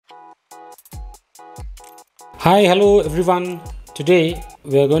Hi, hello everyone. Today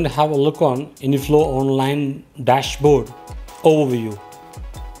we are going to have a look on Uniflow online dashboard overview.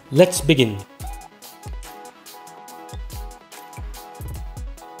 Let's begin.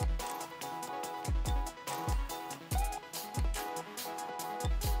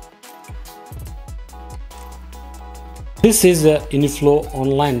 This is a Uniflow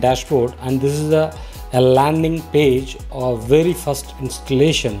online dashboard, and this is a landing page of very first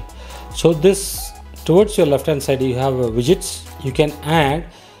installation. So this towards your left hand side you have widgets. You can add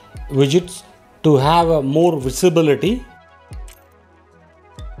widgets to have a more visibility.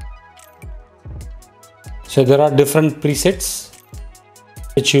 So there are different presets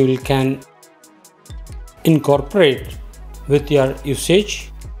which you can incorporate with your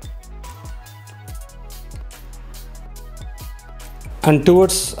usage. And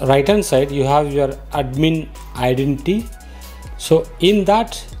towards right hand side you have your admin identity. So in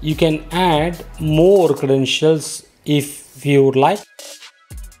that you can add more credentials if you would like.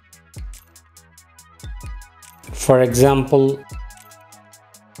 For example,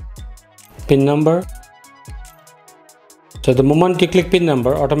 PIN number. So the moment you click PIN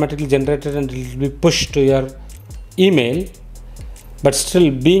number, automatically generated and it will be pushed to your email. But still,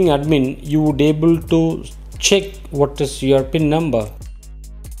 being admin, you would able to check what is your PIN number.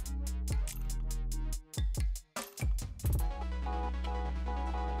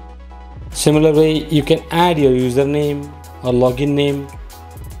 Similar way, you can add your username or login name.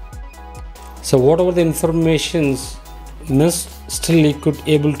 So whatever the informations missed, still you could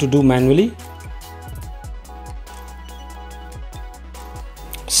able to do manually.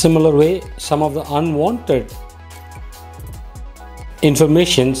 Similar way, some of the unwanted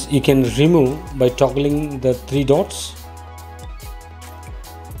informations you can remove by toggling the three dots.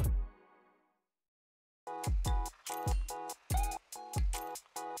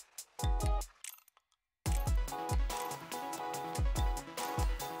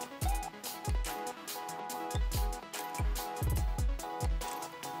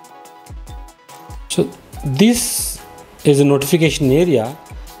 So this is a notification area.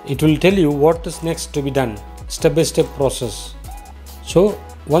 It will tell you what is next to be done, step-by-step process. So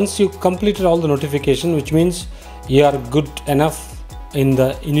once you completed all the notification, which means you are good enough in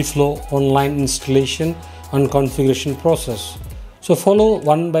the Uniflow online installation and configuration process. So follow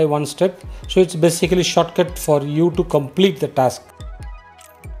one by one step. So it's basically shortcut for you to complete the task.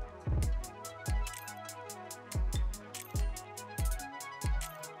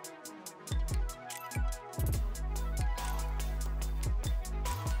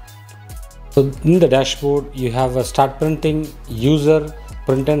 So in the dashboard you have a start printing, user,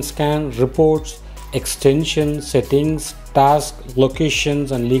 print and scan, reports, extension, settings, task,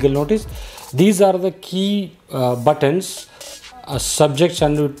 locations and legal notice. These are the key buttons, subjects,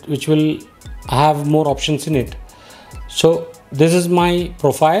 and which will have more options in it. So this is my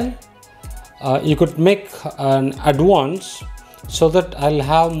profile. You could make an advance so that I'll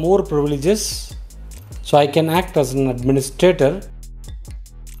have more privileges, so I can act as an administrator.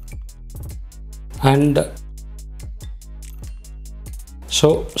 And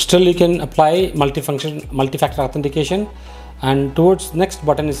so still you can apply multi-factor authentication. And towards next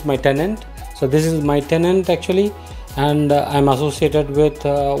button is my tenant. So this is my tenant actually, and I'm associated with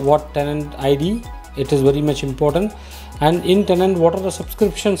what tenant ID. It is very much important. And in tenant, what are the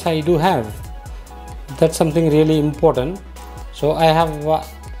subscriptions I do have? That's something really important. So I have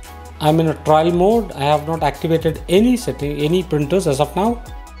I'm in a trial mode. I have not activated any setting, any printers as of now.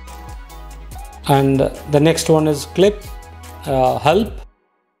 And the next one is clip. Help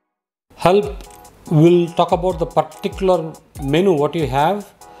will talk about the particular menu what you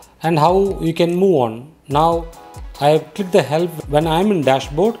have and how you can move on. Now I have clicked the help when I am in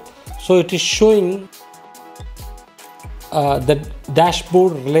dashboard, so it is showing the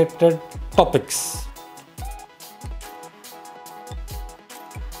dashboard related topics.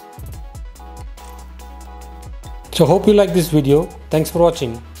 So hope you like this video. Thanks for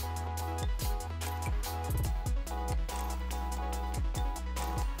watching.